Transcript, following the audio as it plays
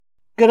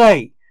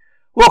G'day,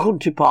 welcome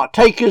to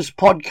Partakers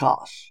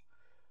Podcast.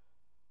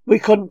 We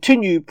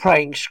continue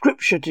praying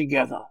Scripture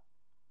together.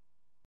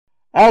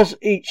 As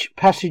each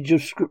passage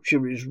of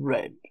Scripture is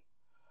read,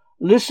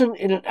 listen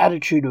in an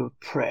attitude of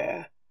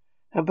prayer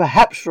and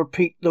perhaps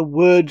repeat the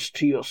words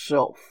to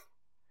yourself.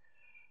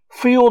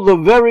 Feel the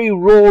very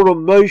raw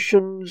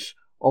emotions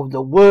of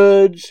the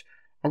words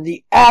and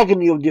the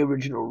agony of the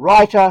original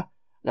writer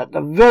at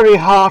the very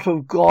heart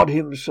of God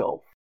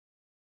Himself.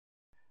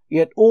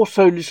 Yet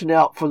also listen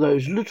out for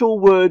those little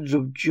words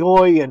of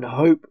joy and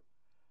hope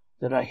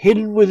that are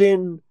hidden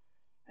within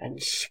and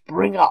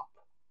spring up.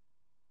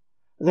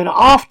 And then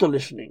after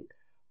listening,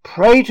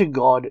 pray to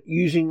God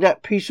using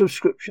that piece of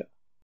Scripture.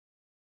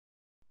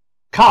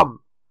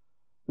 Come,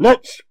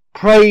 let's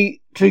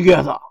pray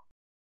together.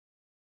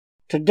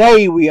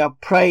 Today we are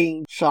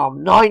praying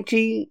Psalm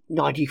 90,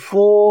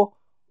 94,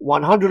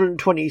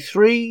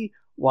 123,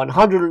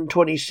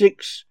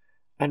 126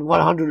 and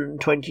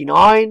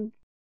 129.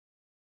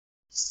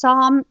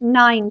 Psalm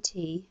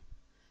 90.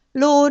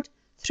 Lord,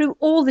 through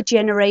all the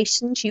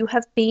generations you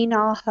have been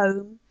our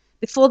home,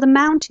 before the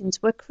mountains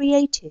were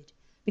created,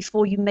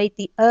 before you made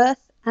the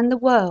earth and the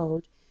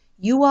world.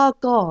 You are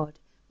God,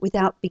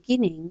 without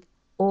beginning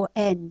or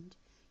end.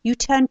 You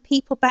turn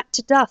people back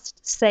to dust,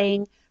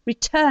 saying,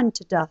 return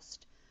to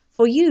dust.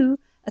 For you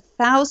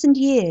 1,000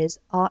 years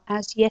are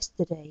as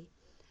yesterday.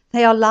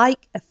 They are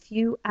like a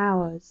few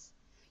hours.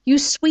 You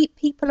sweep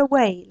people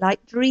away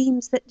like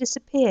dreams that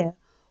disappear,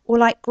 or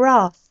like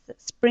grass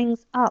that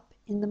springs up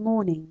in the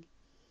morning.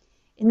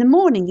 In the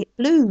morning it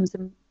blooms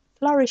and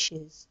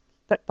flourishes,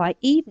 but by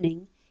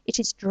evening it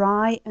is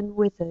dry and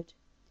withered.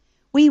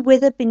 We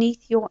wither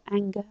beneath your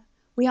anger.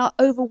 We are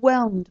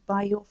overwhelmed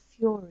by your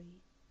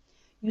fury.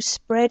 You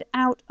spread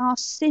out our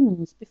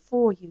sins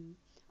before you,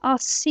 our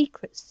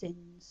secret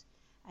sins,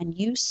 and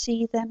you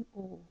see them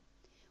all.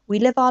 We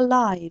live our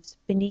lives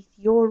beneath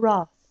your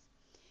wrath.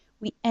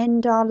 We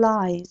end our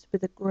lives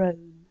with a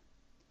groan.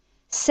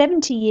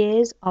 70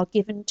 years are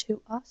given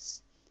to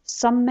us.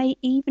 Some may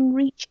even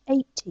reach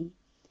 80,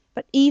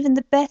 but even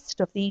the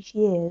best of these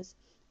years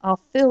are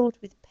filled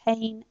with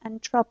pain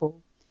and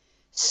trouble.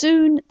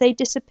 Soon they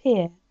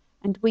disappear,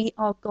 and we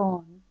are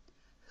gone.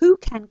 Who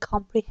can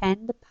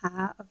comprehend the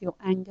power of your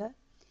anger?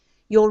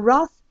 Your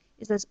wrath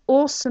is as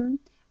awesome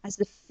as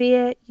the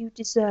fear you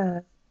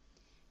deserve.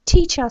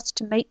 Teach us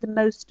to make the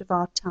most of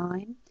our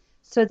time,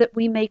 so that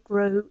we may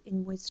grow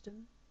in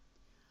wisdom.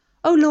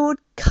 O Lord,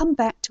 come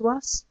back to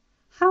us.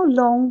 How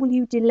long will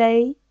you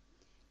delay?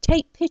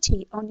 Take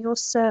pity on your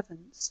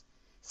servants.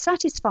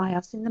 Satisfy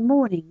us in the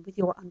morning with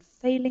your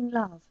unfailing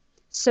love,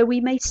 so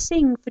we may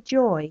sing for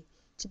joy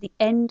to the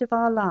end of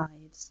our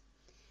lives.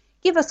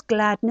 Give us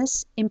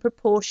gladness in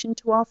proportion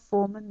to our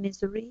former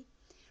misery.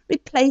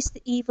 Replace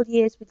the evil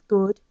years with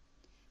good.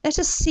 Let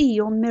us see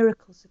your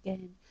miracles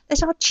again.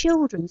 Let our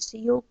children see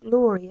your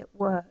glory at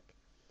work.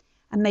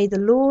 And may the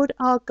Lord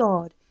our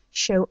God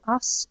show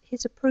us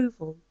his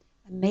approval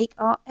and make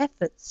our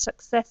efforts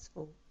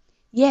successful.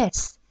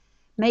 Yes,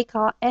 make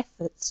our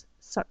efforts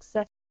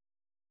successful.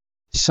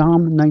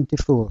 Psalm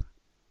 94.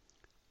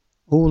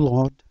 O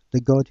Lord,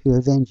 the God who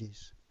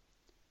avenges.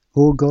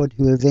 O God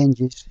who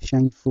avenges,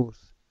 shine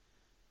forth.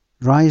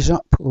 Rise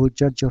up, O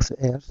Judge of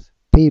the earth,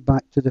 pay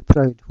back to the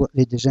proud what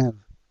they deserve.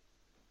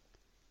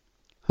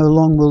 How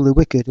long will the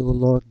wicked, O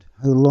Lord,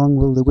 how long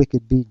will the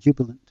wicked be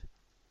jubilant?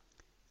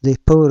 They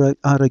pour out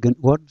arrogant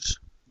words.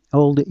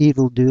 All the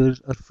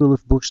evildoers are full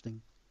of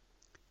boasting.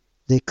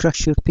 They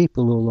crush your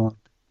people, O Lord.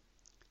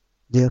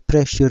 They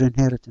oppress your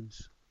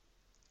inheritance.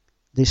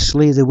 They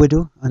slay the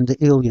widow and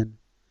the alien.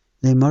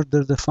 They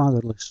murder the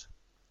fatherless.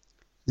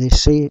 They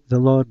say, the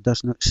Lord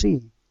does not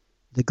see.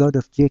 The God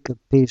of Jacob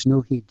pays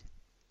no heed.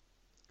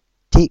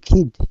 Take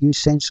heed, you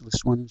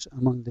senseless ones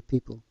among the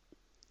people.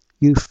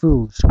 You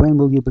fools, when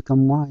will you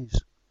become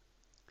wise?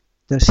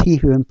 Does he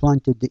who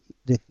implanted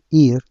the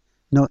ear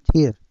not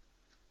hear?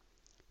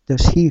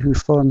 Does he who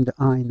formed the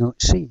eye not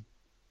see?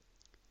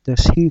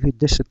 Does he who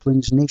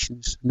disciplines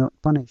nations not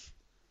punish?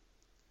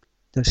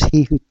 Does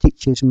he who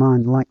teaches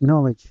man lack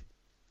knowledge?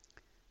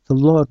 The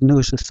Lord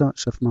knows the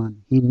thoughts of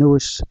man. He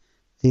knows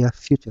they are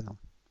futile.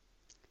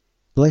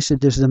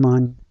 Blessed is the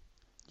man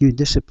you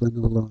discipline,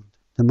 O Lord,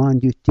 the man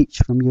you teach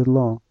from your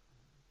law.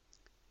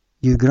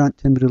 You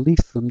grant him relief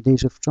from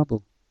days of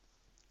trouble,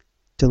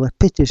 till a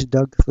pit is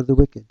dug for the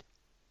wicked.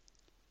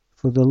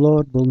 For the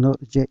Lord will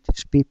not reject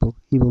his people.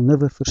 He will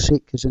never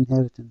forsake his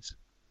inheritance.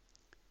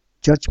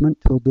 Judgment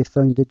will be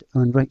founded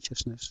on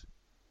righteousness,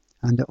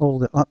 and all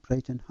the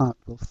upright in heart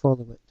will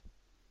follow it.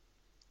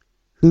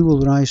 Who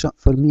will rise up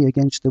for me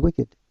against the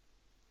wicked?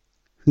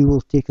 Who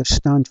will take a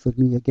stand for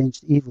me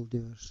against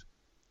evildoers?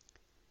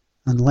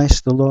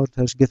 Unless the Lord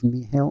has given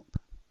me help,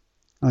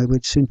 I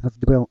would soon have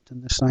dwelt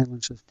in the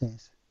silence of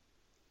death.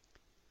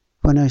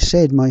 When I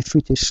said my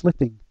foot is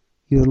slipping,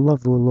 your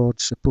love, O Lord,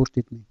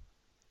 supported me.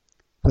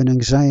 When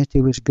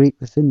anxiety was great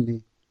within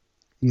me,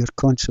 your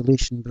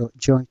consolation brought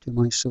joy to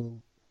my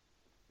soul.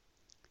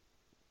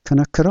 Can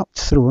a corrupt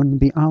throne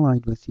be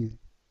allied with you,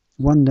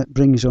 one that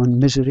brings on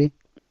misery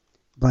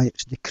by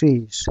its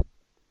decrees?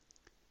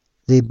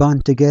 They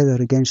band together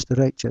against the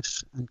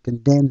righteous and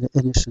condemn the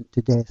innocent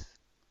to death.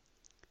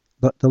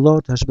 But the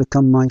Lord has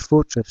become my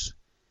fortress,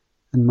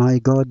 and my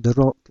God the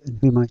rock in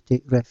whom I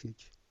take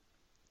refuge.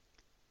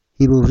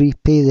 He will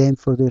repay them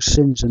for their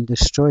sins and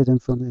destroy them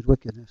from their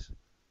wickedness.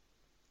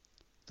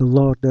 The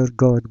Lord our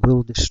God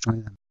will destroy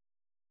them.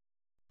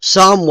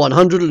 Psalm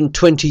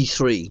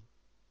 123.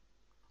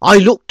 I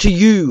look to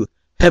you,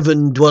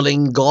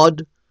 heaven-dwelling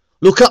God,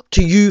 look up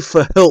to you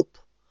for help,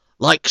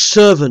 like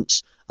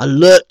servants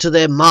alert to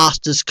their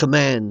master's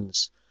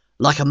commands,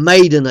 like a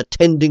maiden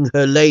attending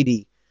her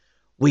lady.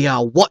 We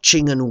are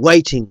watching and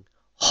waiting,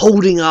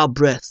 holding our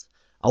breath,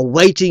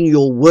 awaiting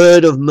your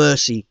word of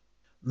mercy.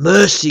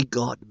 Mercy,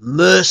 God,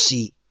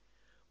 mercy.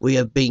 We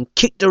have been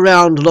kicked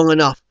around long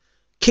enough,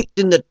 kicked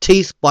in the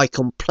teeth by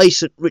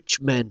complacent rich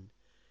men,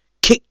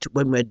 kicked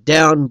when we're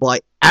down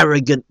by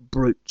arrogant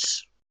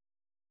brutes.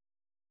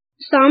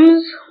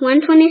 Psalms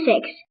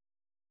 126.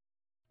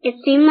 It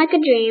seemed like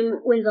a dream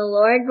when the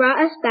Lord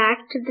brought us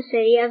back to the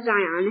city of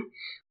Zion.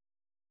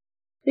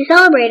 We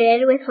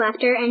celebrated with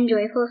laughter and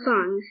joyful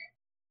songs.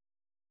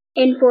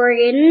 In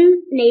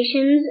foreign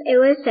nations it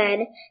was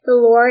said, the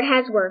Lord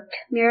has worked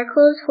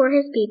miracles for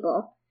his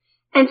people.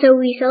 And so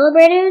we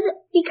celebrated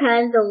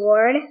because the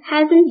Lord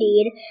has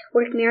indeed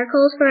worked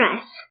miracles for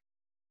us.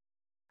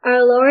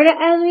 Our Lord,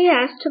 as we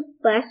ask to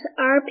bless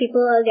our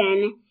people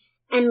again,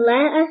 and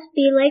let us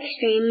be like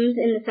streams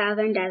in the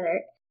southern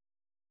desert.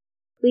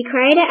 We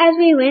cried as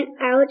we went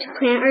out to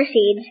plant our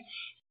seeds.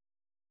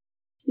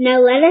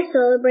 Now let us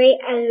celebrate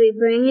as we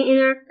bring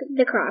in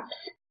the crops.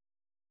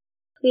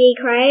 We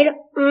cried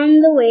on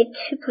the way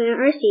to plant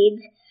our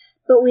seeds,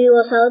 but we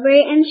will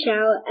celebrate and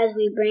shout as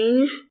we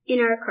bring in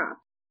our crops.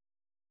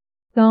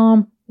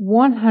 Psalm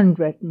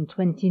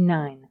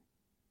 129.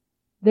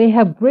 They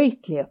have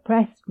greatly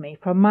oppressed me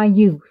from my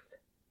youth.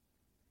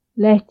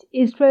 Let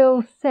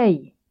Israel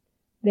say,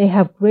 they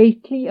have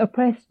greatly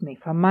oppressed me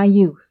from my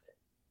youth,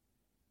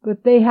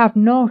 but they have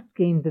not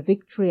gained the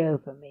victory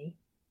over me.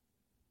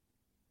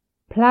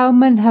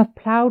 Ploughmen have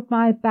ploughed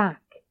my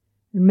back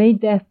and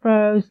made their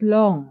furrows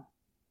long,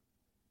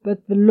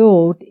 but the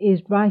Lord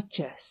is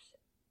righteous.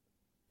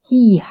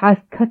 He has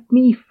cut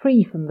me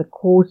free from the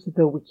cords of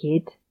the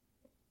wicked.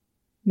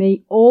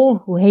 May all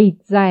who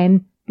hate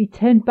Zion be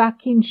turned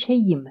back in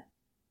shame.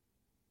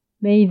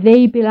 May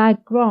they be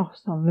like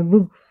grass on the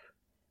roof,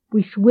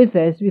 which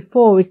withers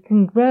before it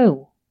can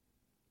grow.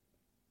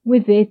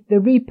 With it the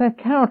reaper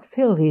cannot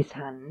fill his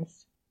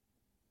hands,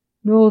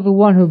 nor the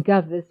one who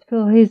gathers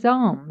fill his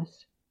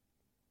arms.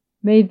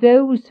 May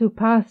those who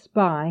pass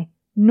by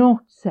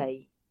not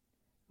say,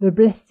 the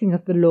blessing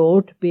of the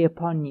Lord be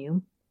upon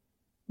you.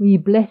 We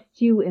bless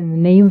you in the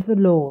name of the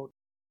Lord.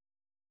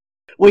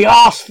 We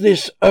ask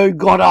this, O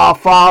God our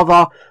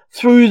Father,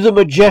 through the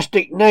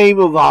majestic name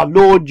of our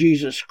Lord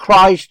Jesus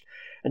Christ,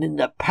 and in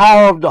the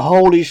power of the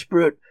Holy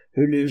Spirit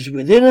who lives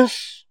within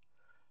us,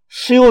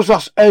 seals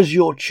us as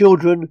your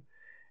children,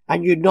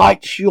 and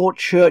unites your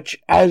church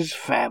as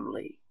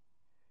family.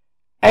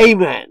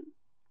 Amen.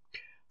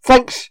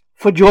 Thanks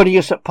for joining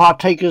us at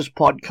Partakers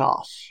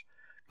Podcasts.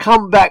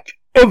 Come back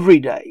every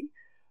day.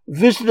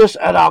 Visit us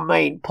at our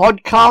main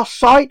podcast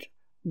site,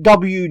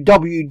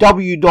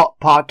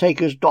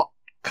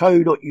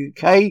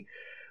 www.partakers.co.uk,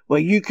 where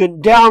you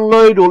can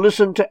download or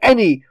listen to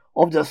any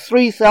of the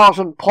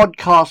 3,000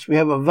 podcasts we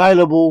have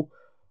available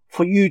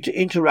for you to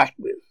interact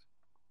with.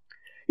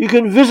 You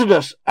can visit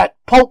us at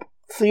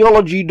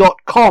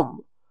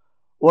pulptheology.com,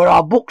 where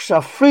our books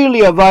are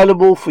freely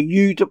available for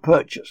you to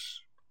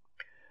purchase.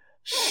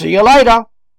 See you later.